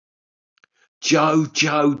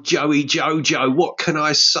Joey, what can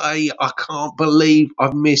I say? I can't believe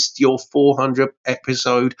I've missed your 400th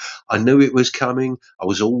episode. I knew it was coming. I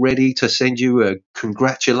was all ready to send you a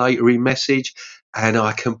congratulatory message, and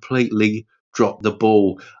I completely dropped the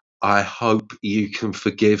ball. I hope you can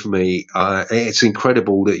forgive me. It's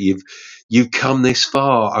incredible that you've come this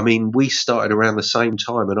far. I mean, we started around the same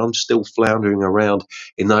time, and I'm still floundering around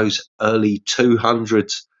in those early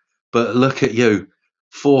 200s. But look at you,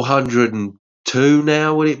 402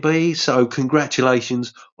 now, would it be? So,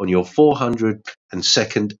 congratulations on your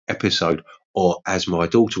 402nd episode, or as my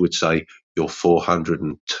daughter would say, your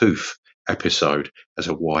 402th episode. As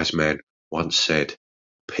a wise man once said,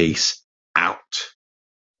 peace out.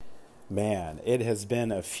 Man, it has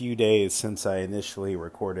been a few days since I initially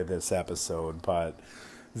recorded this episode, but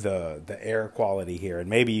the air quality here, and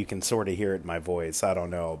maybe you can sort of hear it in my voice, I don't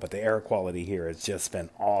know, but the air quality here has just been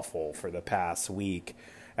awful for the past week.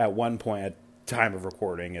 At one point, at time of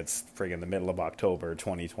recording, it's friggin' the middle of October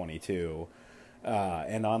 2022.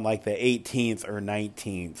 And on like the 18th or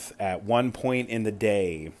 19th, at one point in the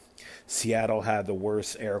day, Seattle had the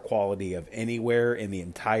worst air quality of anywhere in the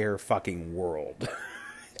entire fucking world.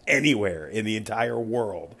 Anywhere in the entire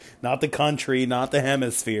world. Not the country, not the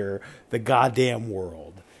hemisphere, the goddamn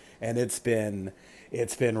world. And it's been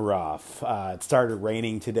rough. It started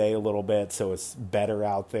raining today a little bit, so it's better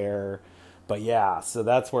out there. But yeah, so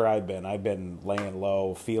that's where I've been. I've been laying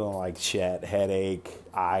low, feeling like shit, headache,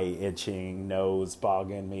 eye itching, nose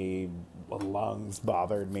bogging me, lungs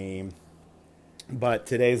bothered me. But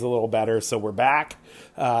today's a little better, so we're back.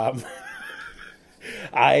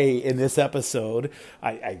 In this episode,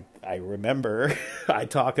 I remember I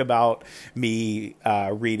talk about me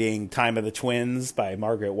reading Time of the Twins by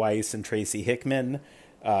Margaret Weis and Tracy Hickman,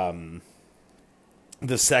 the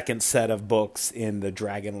second set of books in the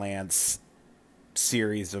Dragonlance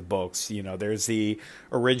series of books. You know, there's the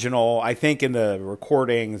original, I think in the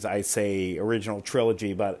recordings I say original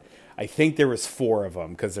trilogy, but I think there was 4 of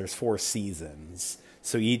them because there's 4 seasons.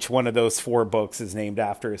 So each one of those 4 books is named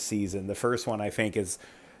after a season. The first one, I think, is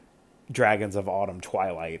Dragons of Autumn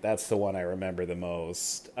Twilight. That's the one I remember the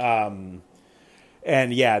most. And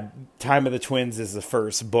yeah, Time of the Twins is the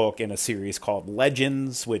first book in a series called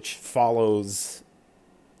Legends, which follows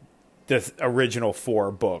the original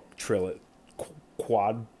 4-book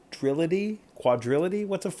quadrilogy?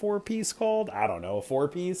 What's a 4-piece called? I don't know, a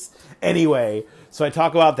 4-piece? Anyway, so I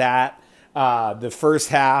talk about that. The first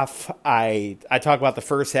half, I talk about the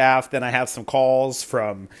first half, then I have some calls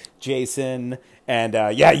from Jason, and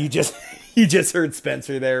yeah, you just you just heard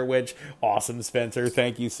Spencer there, which awesome, Spencer,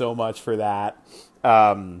 thank you so much for that.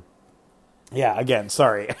 Yeah, again,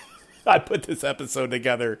 sorry. I put this episode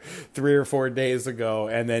together 3 or 4 days ago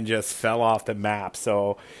and then just fell off the map.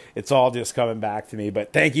 So it's all just coming back to me.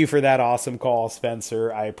 But thank you for that awesome call,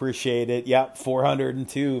 Spencer. I appreciate it. Yep,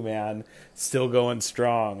 402, man. Still going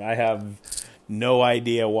strong. I have no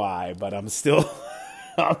idea why, but I'm still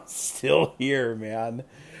I'm still here, man.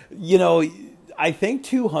 You know, I think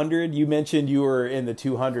 200, you mentioned you were in the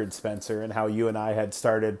 200, Spencer, and how you and I had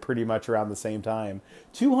started pretty much around the same time.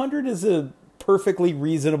 200 is a perfectly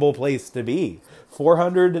reasonable place to be.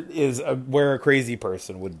 400 is where a crazy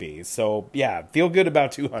person would be. So yeah, feel good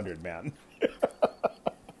about 200, man.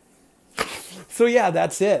 So yeah,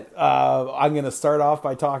 that's it. I'm going to start off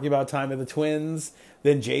by talking about Time of the Twins.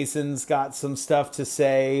 Then Jason's got some stuff to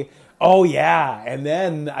say. Oh yeah, and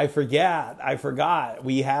then I forgot.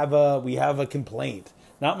 We have a complaint.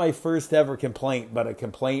 Not my first ever complaint, but a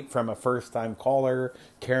complaint from a first-time caller,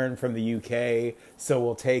 Karen from the UK. So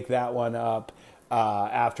we'll take that one up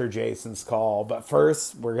after Jason's call. But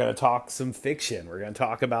first, we're going to talk some fiction. We're going to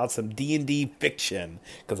talk about some D&D fiction,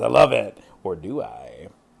 because I love it. Or do I?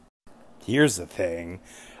 Here's the thing.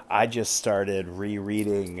 I just started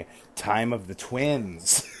rereading Time of the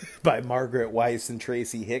Twins by Margaret Weis and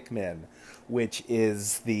Tracy Hickman, which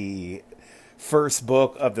is the first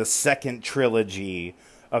book of the second trilogy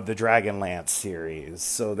of the Dragonlance series.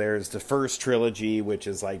 So there's the first trilogy, which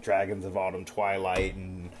is like Dragons of Autumn Twilight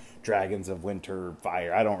and Dragons of Winter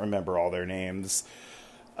Fire. I don't remember all their names.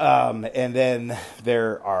 And then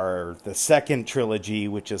there are the second trilogy,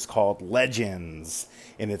 which is called Legends,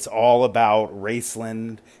 and it's all about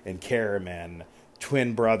Raceland and Caraman,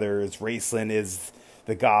 twin brothers. Raceland is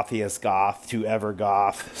the gothiest goth to ever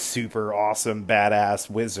goth, super awesome, badass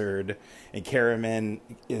wizard, and Caraman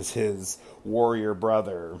is his warrior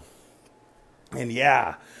brother. And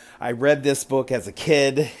yeah, I read this book as a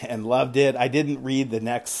kid and loved it. I didn't read the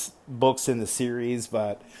next books in the series,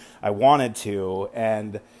 but I wanted to,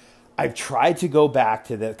 and I've tried to go back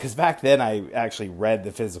to this, because back then I actually read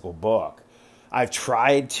the physical book. I've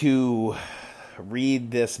tried to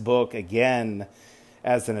read this book again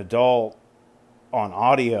as an adult on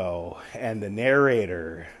audio, and the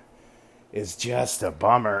narrator is just a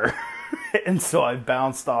bummer. And so I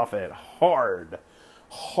bounced off it hard.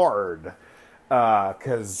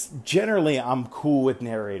 Because generally I'm cool with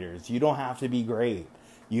narrators. You don't have to be great.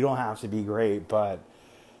 But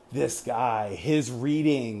this guy, his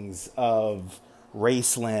readings of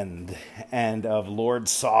Raceland and of Lord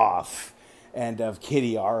Soth and of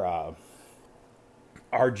Kitiara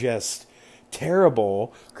are just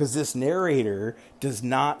terrible, because this narrator does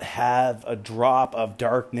not have a drop of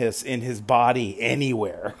darkness in his body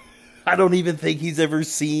anywhere. I don't even think he's ever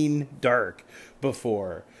seen dark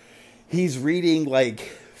before. He's reading like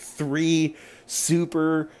 3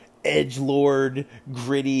 super edgelord,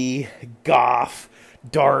 gritty, goth,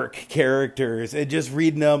 dark characters and just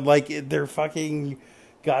reading them like they're fucking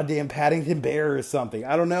goddamn Paddington Bear or something.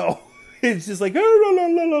 I don't know. It's just like, oh, la,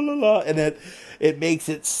 la, la, la, la. And it makes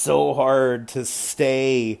it so hard to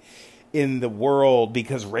stay in the world,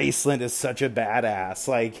 because Raceland is such a badass.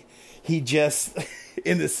 Like, he just,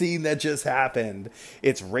 in the scene that just happened,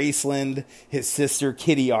 it's Raceland, his sister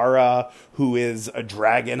Kitiara, who is a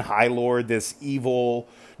dragon high lord, this evil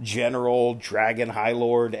general dragon high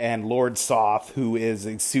lord, and Lord Soth, who is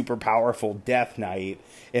a super powerful death knight.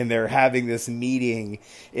 And they're having this meeting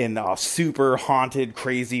in a super haunted,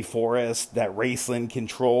 crazy forest that Raceland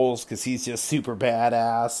controls because he's just super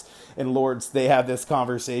badass. And they have this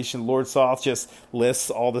conversation. Lord Soth just lists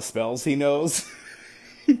all the spells he knows.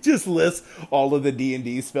 He just lists all of the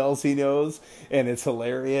D&D spells he knows, and it's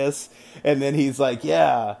hilarious. And then he's like,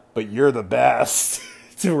 yeah, but you're the best,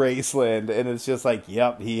 to Raceland. And it's just like,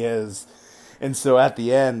 yep, he is. And so at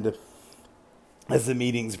the end, as the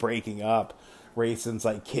meeting's breaking up, Raceland's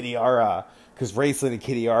like, Kitiara, because Raceland and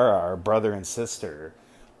Kitiara are brother and sister.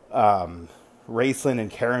 Raceland and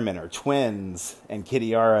Karaman are twins, and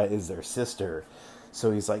Kitiara is their sister.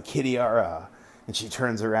 So he's like, Kitiara. And she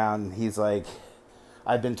turns around, and he's like,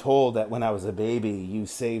 I've been told that when I was a baby, you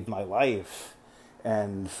saved my life.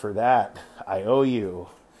 And for that, I owe you.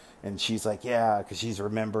 And she's like, yeah, because she's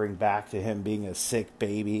remembering back to him being a sick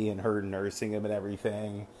baby and her nursing him and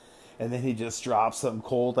everything. And then he just drops some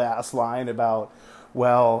cold-ass line about,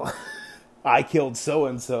 well, I killed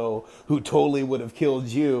so-and-so who totally would have killed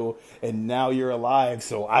you, and now you're alive,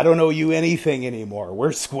 so I don't owe you anything anymore.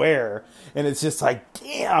 We're square. And it's just like,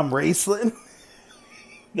 damn, Raceland.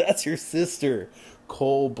 That's your sister.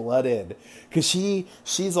 Cold-blooded. Because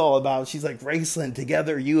she's all about, she's like, Raceland,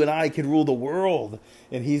 together you and I can rule the world.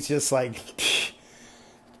 And he's just like,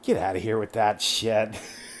 get out of here with that shit.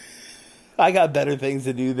 I got better things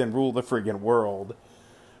to do than rule the friggin' world.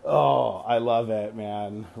 Oh, I love it,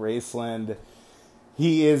 man. Raceland,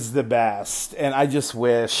 he is the best. And I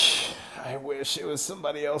wish it was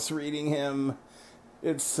somebody else reading him.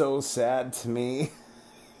 It's so sad to me.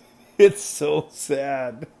 It's so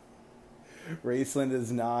sad. Raceland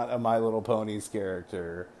is not a My Little Ponies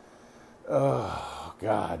character. Oh,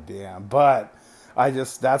 god damn. But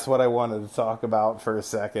that's what I wanted to talk about for a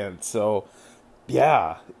second. So,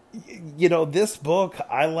 yeah. You know, this book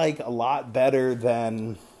I like a lot better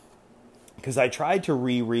than, because I tried to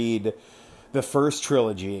reread the first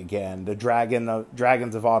trilogy again, the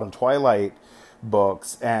Dragons of Autumn Twilight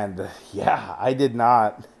books, and yeah, I did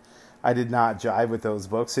not jive with those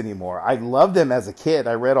books anymore. I loved them as a kid.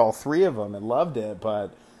 I read all 3 of them and loved it,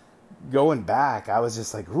 but going back, I was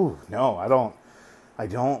just like, ooh, no, I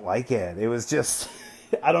don't like it. It was just,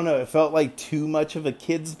 I don't know, it felt like too much of a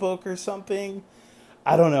kid's book or something.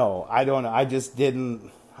 I don't know. I just didn't.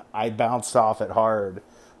 I bounced off it hard.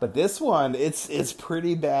 But this one, it's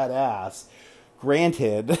pretty badass.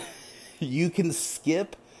 Granted, you can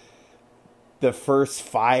skip the first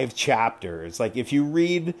 5 chapters. Like, if you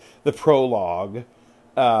read the prologue,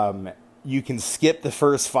 you can skip the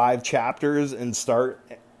first 5 chapters and start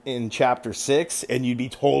in chapter 6, and you'd be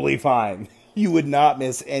totally fine. You would not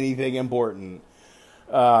miss anything important.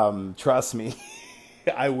 Trust me.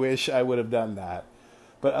 I wish I would have done that.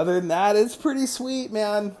 But other than that, it's pretty sweet,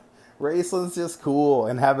 man. Raceland's just cool,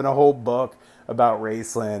 and having a whole book about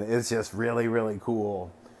Raceland is just really, really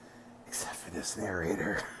cool. Except for this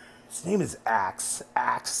narrator. His name is Axe.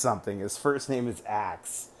 Axe something. His first name is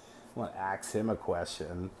Axe. I want to ask him a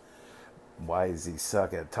question. Why does he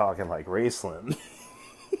suck at talking like Raceland?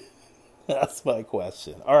 That's my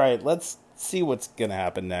question. All right, let's see what's going to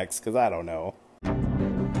happen next, because I don't know.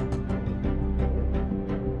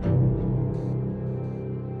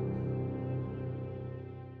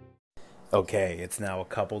 Okay, it's now a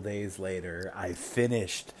couple days later. I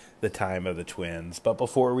finished The Time of the Twins. But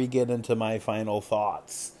before we get into my final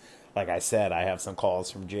thoughts, like I said, I have some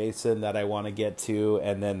calls from Jason that I want to get to,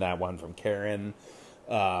 and then that one from Karen,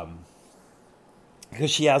 because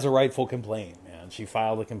she has a rightful complaint, man. She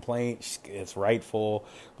filed a complaint. It's rightful.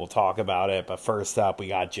 We'll talk about it. But first up, we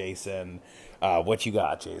got Jason. What you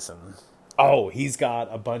got, Jason? Oh, he's got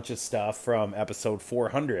a bunch of stuff from episode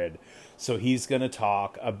 400. So he's going to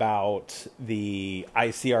talk about the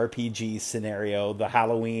ICRPG scenario, the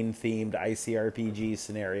Halloween themed ICRPG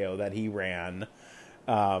scenario that he ran,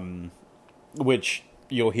 which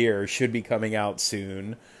you'll hear should be coming out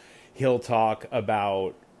soon. He'll talk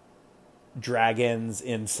about dragons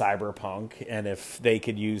in Cyberpunk and if they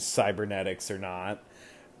could use cybernetics or not.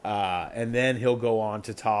 And then he'll go on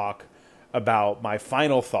to talk about my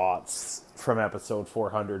final thoughts from episode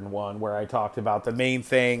 401, where I talked about the main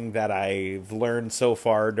thing that I've learned so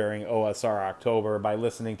far during OSR October by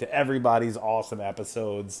listening to everybody's awesome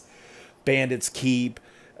episodes. Bandits Keep,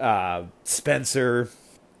 Spencer,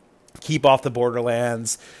 Keep Off the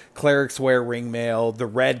Borderlands, Clerics Wear Ringmail, The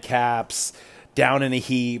Red Caps, Down in a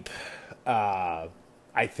Heap, I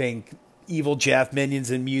think Evil Jeff, Minions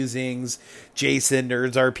and Musings, Jason,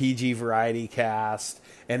 Nerds RPG Variety Cast,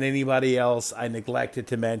 and anybody else I neglected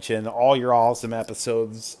to mention. All your awesome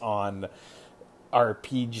episodes on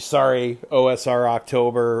OSR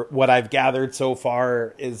October. What I've gathered so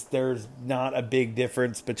far is there's not a big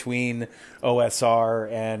difference between OSR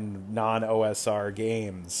and non-OSR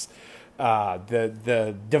games.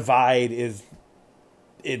 The divide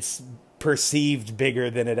it's perceived bigger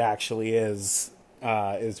than it actually is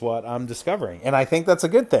what I'm discovering. And I think that's a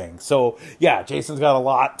good thing. So yeah, Jason's got a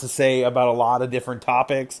lot to say about a lot of different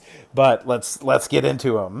topics, but let's get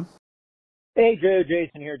into them. Hey Joe,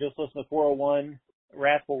 Jason here. Just listen to 401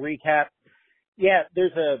 Wrathful Recap. Yeah,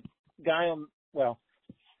 there's a guy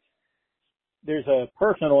there's a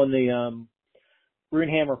person on the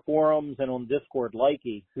Runehammer forums and on Discord,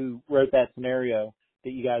 Likey, who wrote that scenario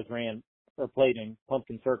that you guys ran or played in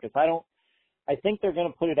Pumpkin Circus. I think they're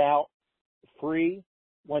going to put it out free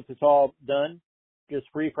once it's all done, just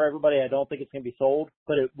free for everybody. I don't think it's going to be sold,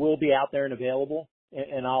 but it will be out there and available,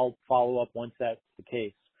 and I'll follow up once that's the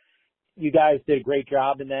case. You guys did a great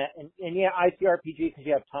job in that, and yeah, ICRPG, because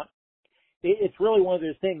you have time. It's really one of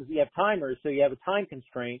those things. You have timers, so you have a time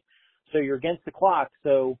constraint, so you're against the clock.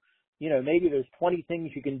 So, maybe there's 20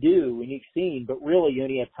 things you can do in each scene, but really you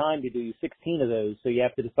only have time to do 16 of those. So you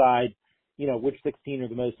have to decide, which 16 are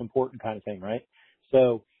the most important kind of thing, right?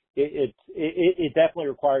 So it definitely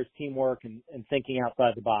requires teamwork and thinking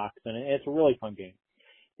outside the box, and it's a really fun game.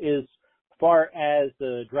 As far as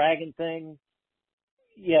the dragon thing,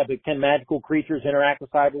 yeah, but can magical creatures interact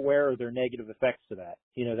with cyberware, or are there negative effects to that?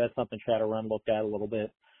 That's something Shadowrun looked at a little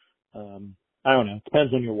bit. I don't know. It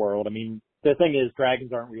depends on your world. I mean, the thing is,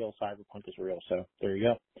 dragons aren't real. Cyberpunk is real. So there you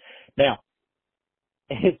go. Now,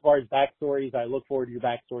 as far as backstories, I look forward to your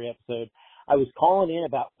backstory episode. I was calling in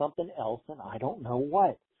about something else, and I don't know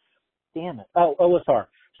what. Damn it. Oh, OSR.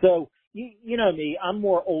 So, you know me, I'm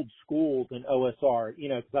more old school than OSR,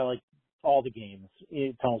 because I like all the games,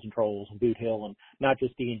 Tunnels and Trolls and Boot Hill, and not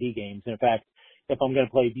just D&D games. And in fact, if I'm going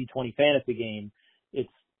to play a D20 fantasy game, it's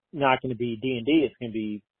not going to be D&D, it's going to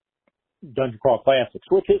be Dungeon Crawl Classics,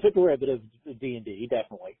 which is a derivative of D&D,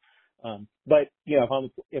 definitely. But,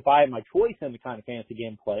 if I have my choice in the kind of fantasy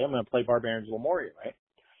game play, I'm going to play Barbarians of Lemuria, right?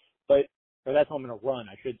 Or that's what I'm going to run,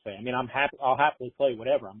 I should say. I mean, I'll happily play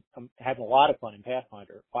whatever. I'm having a lot of fun in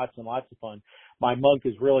Pathfinder, lots and lots of fun. My monk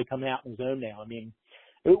is really coming out in his own now. I mean,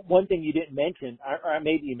 one thing you didn't mention, or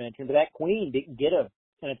maybe you mentioned, but that queen didn't get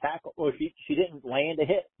an attack, or she didn't land a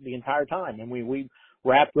hit the entire time. And we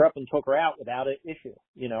wrapped her up and took her out without an issue.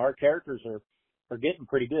 Our characters are getting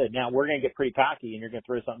pretty good. Now, we're going to get pretty cocky, and you're going to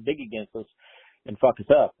throw something big against us and fuck us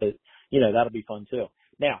up. But, that'll be fun, too.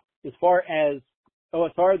 Now, as far as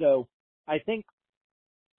OSR, though, I think,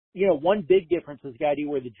 one big difference is the idea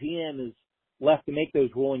where the GM is left to make those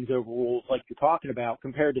rulings over rules like you're talking about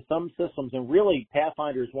compared to some systems. And really,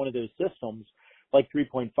 Pathfinder is one of those systems, like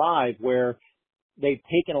 3.5, where they've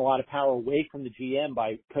taken a lot of power away from the GM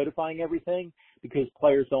by codifying everything because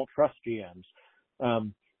players don't trust GMs.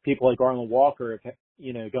 People like Arlen Walker,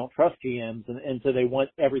 don't trust GMs, and so they want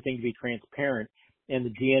everything to be transparent and the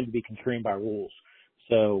GM to be constrained by rules.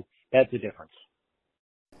 So that's the difference.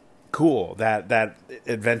 Cool. That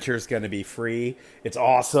adventure is going to be free. It's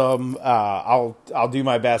awesome. I'll do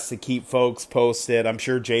my best to keep folks posted. I'm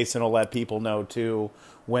sure Jason will let people know too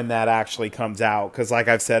when that actually comes out, because like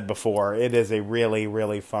I've said before, it is a really,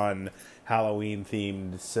 really fun Halloween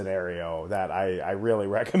themed scenario that I really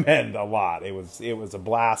recommend a lot. It was a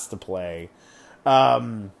blast to play.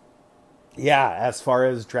 Yeah, as far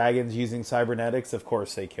as dragons using cybernetics, of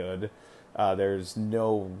course they could. There's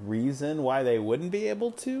no reason why they wouldn't be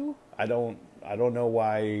able to. I don't know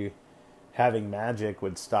why having magic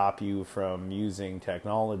would stop you from using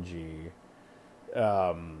technology.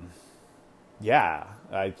 Yeah,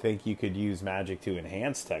 I think you could use magic to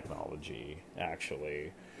enhance technology,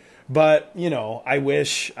 actually. But, I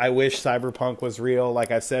wish Cyberpunk was real.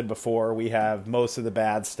 Like I said before, we have most of the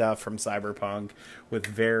bad stuff from Cyberpunk with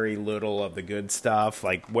very little of the good stuff.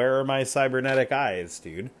 Like, where are my cybernetic eyes,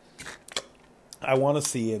 dude? I want to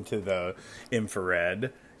see into the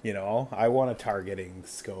infrared. I want a targeting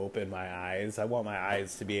scope in my eyes. I want my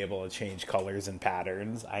eyes to be able to change colors and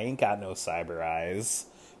patterns. I ain't got no cyber eyes.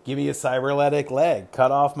 Give me a cybernetic leg.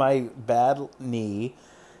 Cut off my bad knee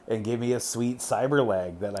and give me a sweet cyber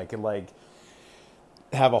leg that I could,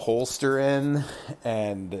 have a holster in,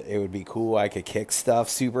 and it would be cool. I could kick stuff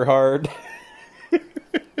super hard.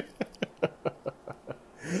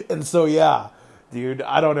 And so, yeah, dude,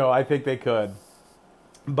 I don't know. I think they could.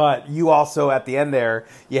 But you also, at the end there,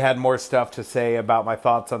 you had more stuff to say about my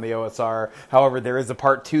thoughts on the OSR. However, there is a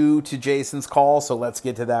part 2 to Jason's call, so let's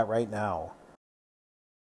get to that right now.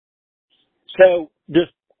 So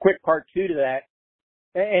just quick part 2 to that.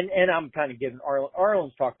 And I'm kind of giving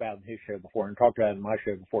Arlen's talked about it in his show before and talked about it in my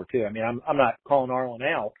show before too. I mean, I'm not calling Arlen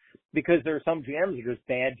out because there are some GMs that are just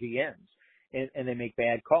bad GMs and they make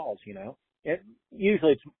bad calls,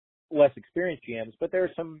 usually it's less experienced GMs, but there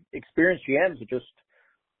are some experienced GMs that just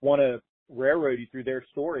want to railroad you through their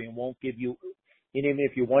story and won't give you, and even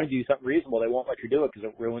if you want to do something reasonable, they won't let you do it because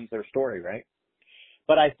it ruins their story, right?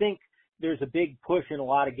 But I think there's a big push in a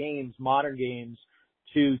lot of games, modern games,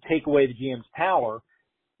 to take away the GM's power.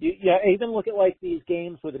 Even look at these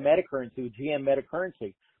games with a meta currency, with GM meta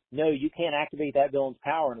currency. No, you can't activate that villain's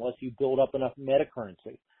power unless you build up enough meta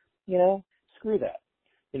currency. Screw that.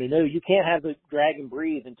 No, you can't have the dragon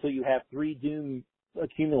breathe until you have 3 doom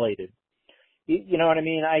accumulated. You know what I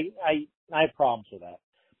mean? I have problems with that.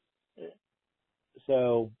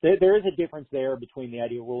 So there is a difference there between the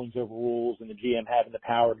idea of rulings over rules and the GM having the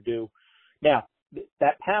power to do. Now, with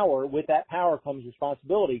that power comes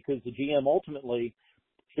responsibility because the GM ultimately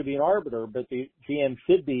should be an arbiter, but the GM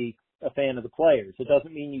should be a fan of the players. It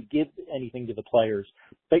doesn't mean you give anything to the players,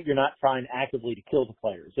 but you're not trying actively to kill the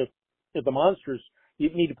players. If the monsters, you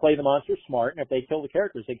need to play the monsters smart, and if they kill the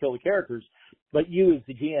characters, they kill the characters, but you as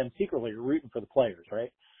the GM secretly are rooting for the players,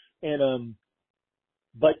 right? And,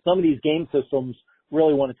 but some of these game systems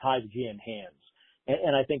really want to tie the GM hands.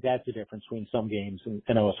 And I think that's the difference between some games and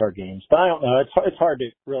OSR games. But I don't know. It's hard to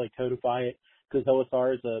really codify it because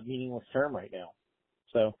OSR is a meaningless term right now.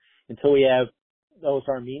 So until we have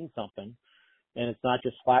OSR mean something, and it's not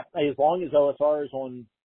just flat, as long as OSR is on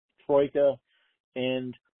Troika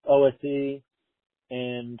and OSE,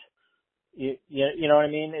 and you know what I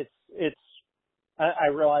mean? I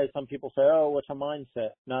realize some people say, oh, what's a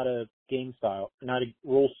mindset, not a game style, not a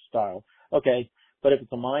rule style. Okay, but if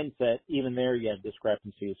it's a mindset, even there you have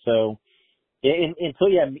discrepancies. So until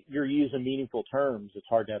you're using meaningful terms, it's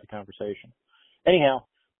hard to have a conversation. Anyhow,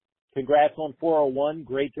 congrats on 401.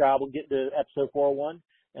 Great job on getting to episode 401,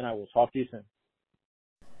 and I will talk to you soon.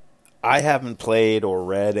 I haven't played or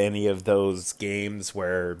read any of those games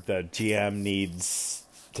where the GM needs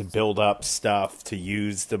to build up stuff to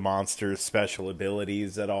use the monster's special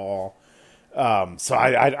abilities at all. So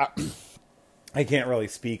I can't really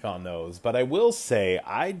speak on those. But I will say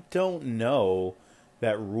I don't know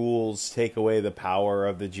that rules take away the power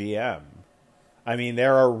of the GM. I mean,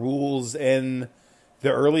 there are rules in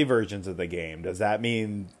the early versions of the game. Does that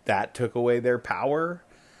mean that took away their power?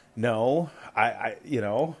 No.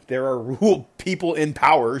 There are people in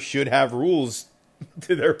power should have rules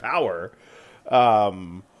to their power. I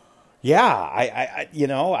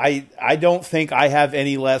don't think I have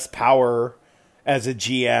any less power as a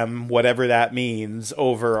GM, whatever that means,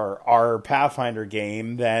 over our Pathfinder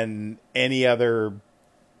game than any other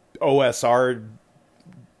OSR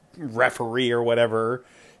referee or whatever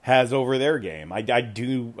has over their game. I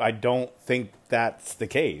don't think that's the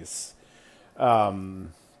case.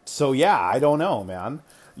 So yeah, I don't know, man.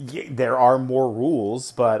 There are more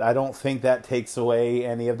rules, but I don't think that takes away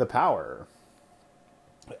any of the power.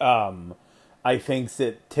 I think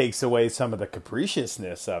it takes away some of the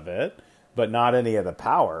capriciousness of it, but not any of the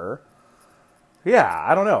power. Yeah,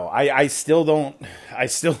 I don't know. I still don't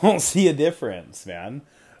see a difference, man.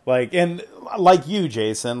 Like you,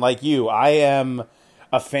 Jason, I am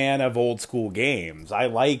a fan of old school games. I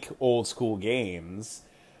like old school games.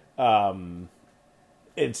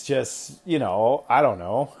 It's just, I don't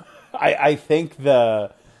know. I think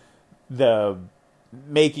the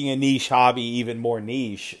making a niche hobby even more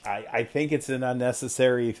niche, I think it's an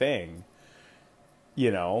unnecessary thing.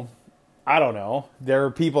 I don't know. There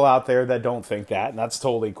are people out there that don't think that, and that's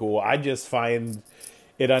totally cool. I just find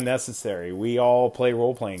it unnecessary. We all play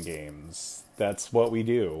role playing games. That's what we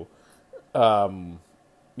do.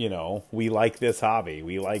 We like this hobby.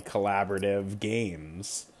 We like collaborative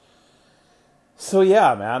games. So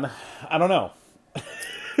yeah, man. I don't know.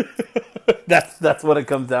 That's what it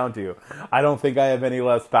comes down to. I don't think I have any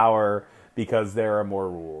less power because there are more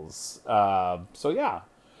rules. So yeah.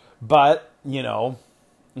 But,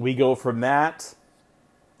 we go from that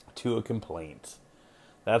to a complaint.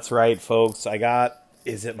 That's right, folks.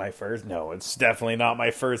 Is it my first? No, it's definitely not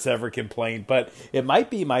my first ever complaint, but it might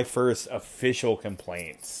be my first official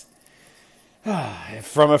complaint.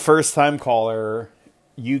 From a first time caller,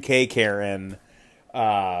 UK Karen.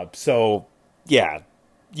 So, yeah.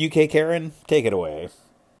 UK Karen, take it away.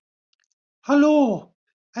 Hello,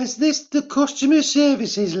 is this the customer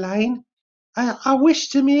services line? I wish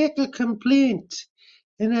to make a complaint.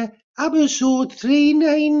 In episode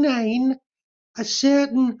 399, a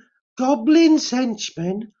certain Goblin's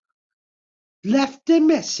henchman left a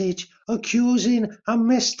message accusing a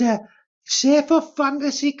Mr. Safer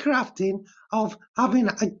Fantasy Crafting of having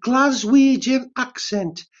a Glaswegian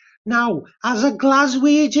accent. Now, as a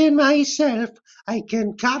Glaswegian myself, I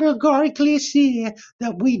can categorically say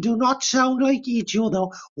that we do not sound like each other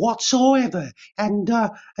whatsoever. And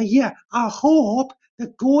yeah, I hope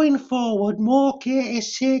that going forward more care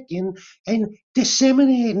is taken in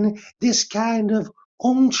disseminating this kind of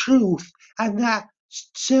untruth, and that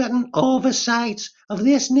certain oversights of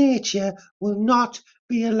this nature will not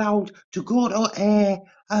be allowed to go to air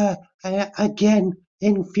again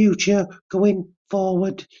in future going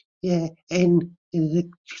forward in the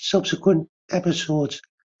subsequent episodes.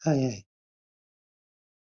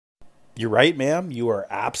 You're right, ma'am. You are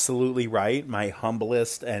absolutely right. My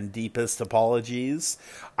humblest and deepest apologies.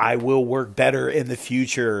 I will work better in the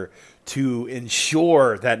future to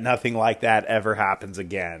ensure that nothing like that ever happens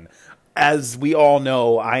again. As we all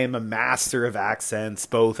know, I am a master of accents,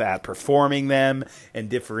 both at performing them and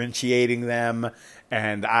differentiating them.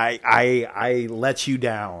 And I let you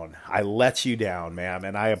down. I let you down, ma'am.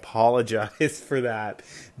 And I apologize for that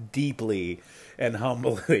deeply and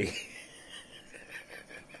humbly.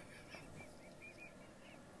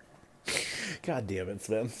 God damn it,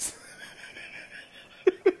 Spence.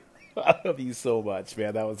 I love you so much,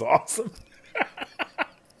 man. That was awesome.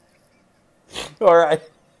 All right.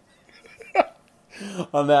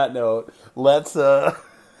 On that note, let's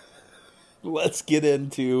get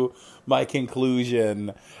into my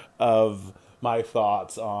conclusion of my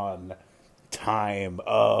thoughts on Time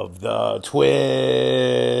of the Twins.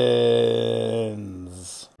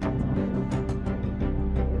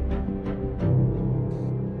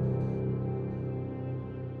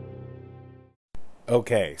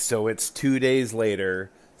 Okay, so it's 2 days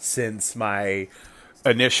later since my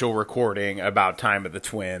initial recording about Time of the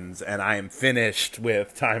Twins, and I am finished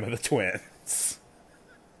with Time of the Twins.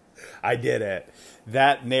 I did it.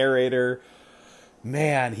 That narrator,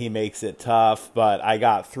 man, he makes it tough, but I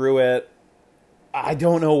got through it. I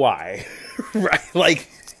don't know why. Right? Like,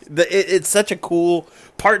 it's such a cool...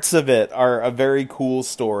 Parts of it are a very cool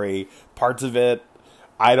story. Parts of it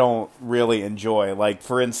I don't really enjoy. Like,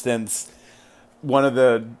 for instance... One of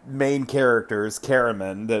the main characters,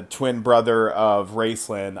 Caraman, the twin brother of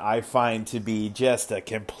Raceland, I find to be just a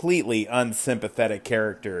completely unsympathetic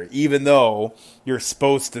character, even though you're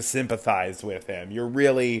supposed to sympathize with him. You're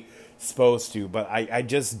really supposed to, but I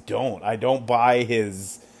just don't. I don't buy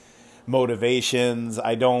his motivations.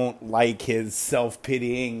 I don't like his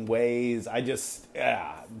self-pitying ways.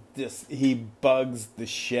 He bugs the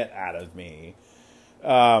shit out of me.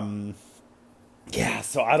 Yeah,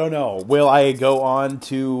 so I don't know. Will I go on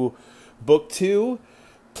to book 2?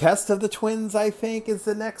 Test of the Twins, I think, is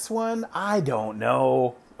the next one. I don't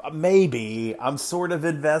know. Maybe. I'm sort of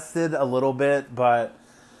invested a little bit, but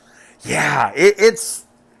yeah, it's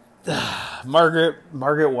Margaret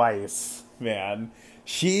Weiss, man.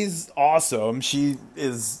 She's awesome. She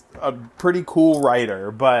is a pretty cool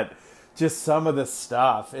writer, but just some of the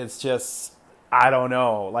stuff, it's just, I don't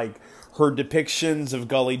know. Like, her depictions of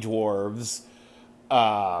gully dwarves...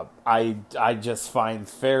 I just find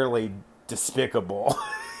fairly despicable.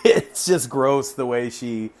 It's just gross the way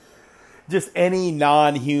just any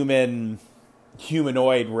non-human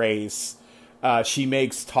humanoid race, she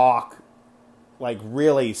makes talk like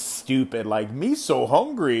really stupid, like me so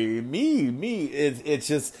hungry, me. It's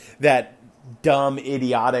just that dumb,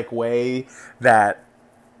 idiotic way that,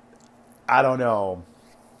 I don't know,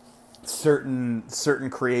 certain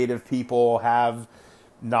creative people have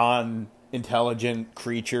intelligent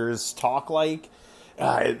creatures talk like,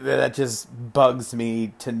 That just bugs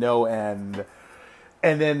me to no end.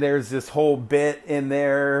 And then there's this whole bit in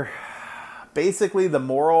there. Basically, the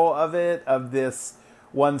moral of it, of this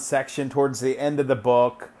one section towards the end of the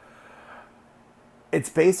book, it's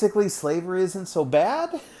basically slavery isn't so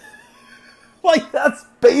bad. Like, that's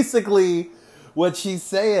basically what she's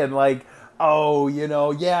saying. Like, oh,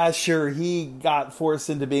 yeah, sure, he got forced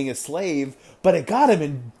into being a slave, but it got him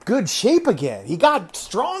in good shape again. He got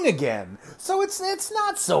strong again. So it's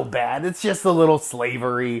not so bad. It's just a little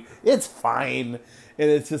slavery. It's fine. And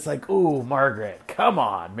it's just like, ooh, Margaret, come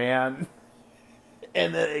on, man.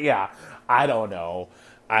 And yeah, I don't know.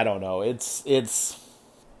 It's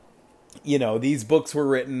these books were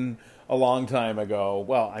written a long time ago.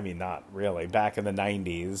 Well, I mean, not really, back in the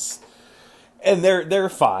 90s. And they're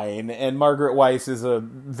fine. And Margaret Weiss is a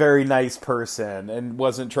very nice person and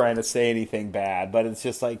wasn't trying to say anything bad. But it's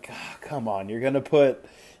just like, come on, you're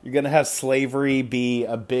gonna have slavery be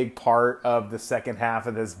a big part of the second half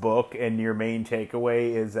of this book, and your main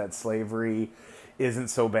takeaway is that slavery isn't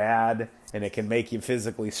so bad and it can make you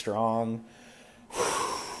physically strong.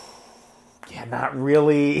 Yeah, not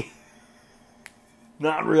really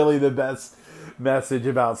the best message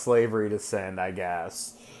about slavery to send, I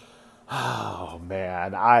guess. Oh,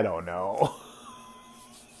 man, I don't know.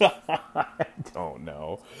 I don't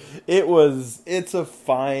know. It's a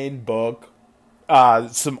fine book.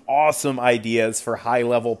 Some awesome ideas for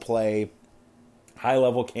high-level play,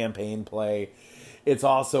 high-level campaign play. It's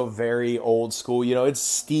also very old school. It's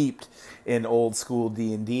steeped in old school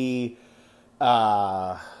D&D.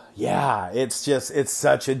 Yeah, it's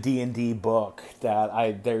such a D&D book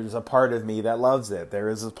that there's a part of me that loves it. There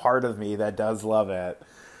is a part of me that does love it.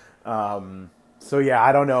 So yeah,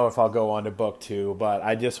 I don't know if I'll go on to book 2, but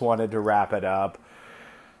I just wanted to wrap it up.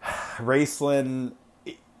 Raistlin,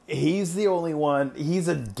 he's the only one. He's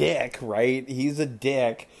a dick, right? He's a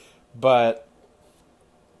dick, but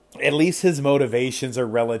at least his motivations are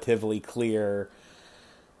relatively clear.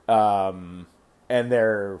 And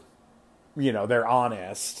they're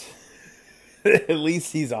honest. At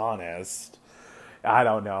least he's honest. I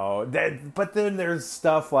don't know. But then there's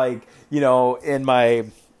stuff like, in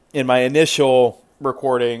my initial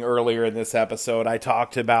recording earlier in this episode, I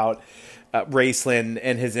talked about Raistlin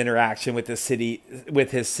and his interaction with his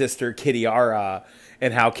sister Kitiara,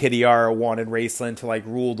 and how Kitiara wanted Raistlin to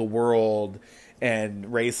rule the world, and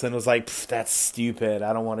Raistlin was like, "That's stupid.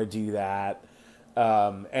 I don't want to do that,"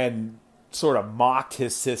 and sort of mocked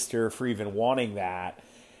his sister for even wanting that.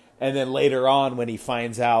 And then later on, when he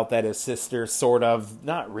finds out that his sister sort of,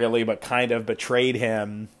 not really, but kind of betrayed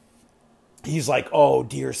him, he's like, "Oh,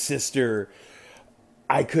 dear sister,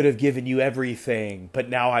 I could have given you everything, but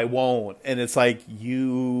now I won't." And it's like,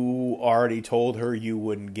 you already told her you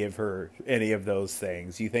wouldn't give her any of those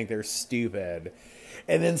things. You think they're stupid.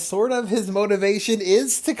 And then sort of his motivation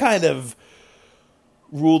is to kind of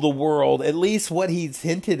rule the world. At least what he's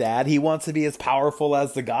hinted at. He wants to be as powerful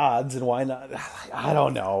as the gods, and why not? I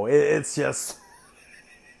don't know. It's just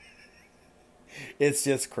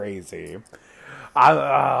crazy.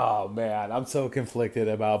 Oh man, I'm so conflicted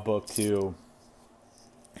about book 2.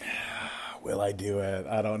 Will I do it?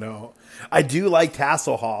 I don't know. I do like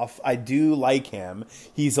Tasselhoff. I do like him.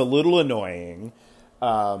 He's a little annoying,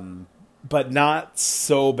 but not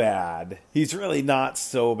so bad. He's really not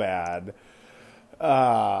so bad.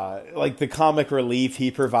 The comic relief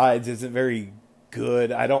he provides isn't very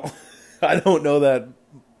good. I don't know that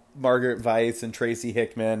Margaret Weiss and Tracy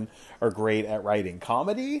Hickman are great at writing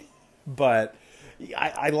comedy, but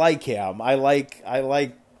I like him. I like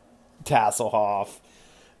Tasselhoff.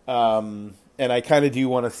 And I kind of do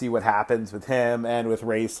want to see what happens with him and with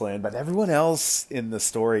Raistlin, but everyone else in the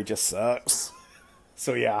story just sucks.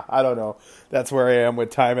 So yeah, I don't know. That's where I am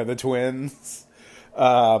with Time of the Twins.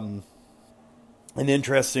 An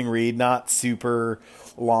interesting read, not super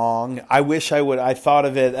long. I thought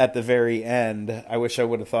of it at the very end. I wish I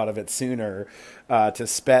would have thought of it sooner, to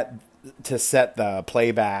set the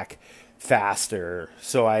playback faster.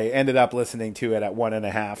 So I ended up listening to it at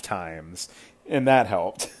 1.5 times, and that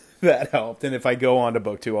helped. That helped. And if I go on to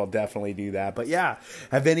book 2, I'll definitely do that. But yeah,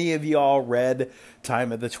 have any of y'all read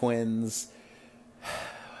Time of the Twins?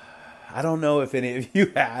 I don't know if any of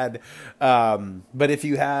you had, but if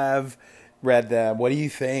you have read them, what do you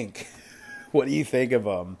think? What do you think of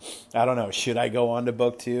them? I don't know. Should I go on to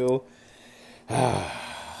book 2?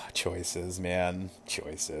 Choices, man.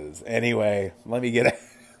 Choices. Anyway, let me get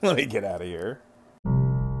out of here.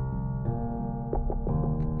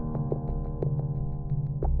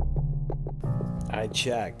 I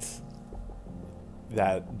checked.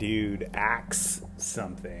 that dude acts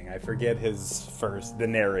something. I forget his first, the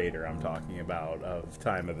narrator I'm talking about of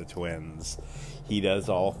Time of the Twins. He does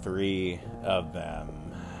all three of them.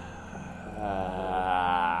 I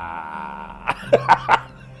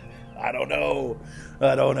don't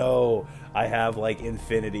know. I have like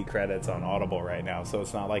infinity credits on Audible right now, so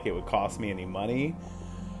it's not like it would cost me any money.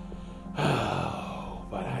 Oh,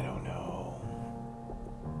 but I don't know.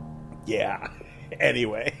 Yeah.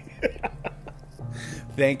 Anyway.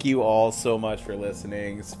 Thank you all so much for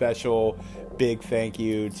listening. Special big thank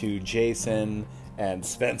you to Jason and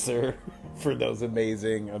Spencer for those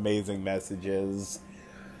amazing messages.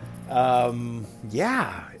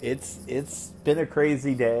 Yeah, it's been a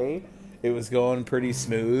crazy day. It was going pretty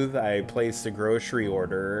smooth. I placed a grocery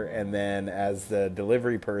order, and then as the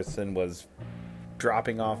delivery person was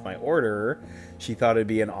dropping off my order, she thought it'd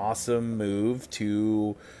be an awesome move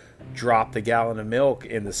to drop the gallon of milk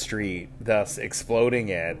in the street, thus exploding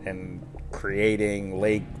it and creating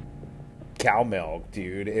lake cow milk.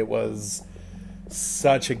 Dude, it was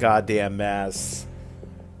such a goddamn mess,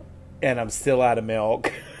 and I'm still out of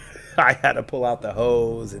milk. I had to pull out the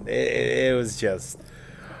hose, and it was just,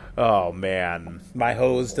 oh man, my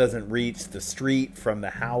hose doesn't reach the street from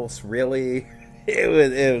the house, really.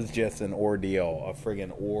 It was just an ordeal, a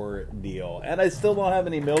friggin' ordeal, and I still don't have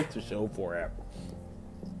any milk to show for it.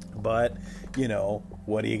 But, you know,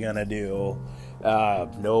 what are you gonna do?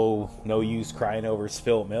 No use crying over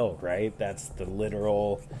spilt milk, right? That's the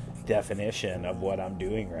literal definition of what I'm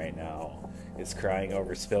doing right now, is crying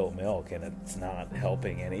over spilt milk, and it's not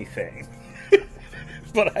helping anything.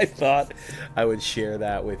 But I thought I would share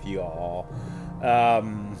that with you all.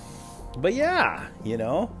 But yeah, you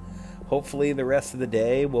know, hopefully the rest of the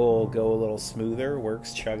day will go a little smoother.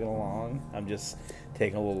 Work's chugging along. I'm just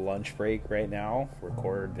taking a little lunch break right now,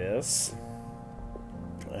 record this,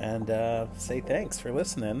 and say thanks for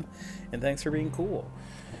listening, and thanks for being cool.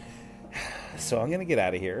 So I'm going to get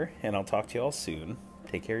out of here, and I'll talk to you all soon.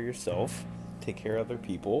 Take care of yourself, take care of other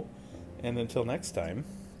people, and until next time,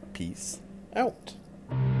 peace out.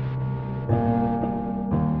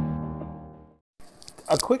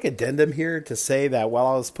 A quick addendum here to say that while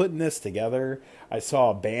I was putting this together, I saw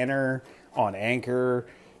a banner on Anchor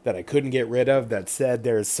that I couldn't get rid of that said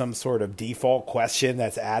there's some sort of default question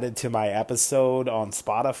that's added to my episode on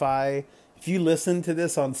Spotify. If you listen to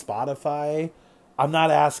this on Spotify, I'm not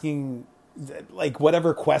asking, like,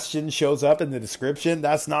 whatever question shows up in the description,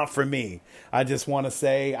 that's not for me. I just want to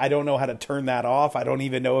say I don't know how to turn that off. I don't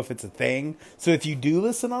even know if it's a thing. So if you do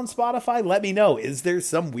listen on Spotify, let me know. Is there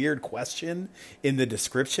some weird question in the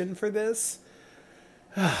description for this?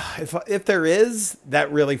 If there is,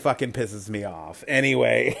 that really fucking pisses me off.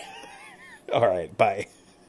 Anyway, all right, bye.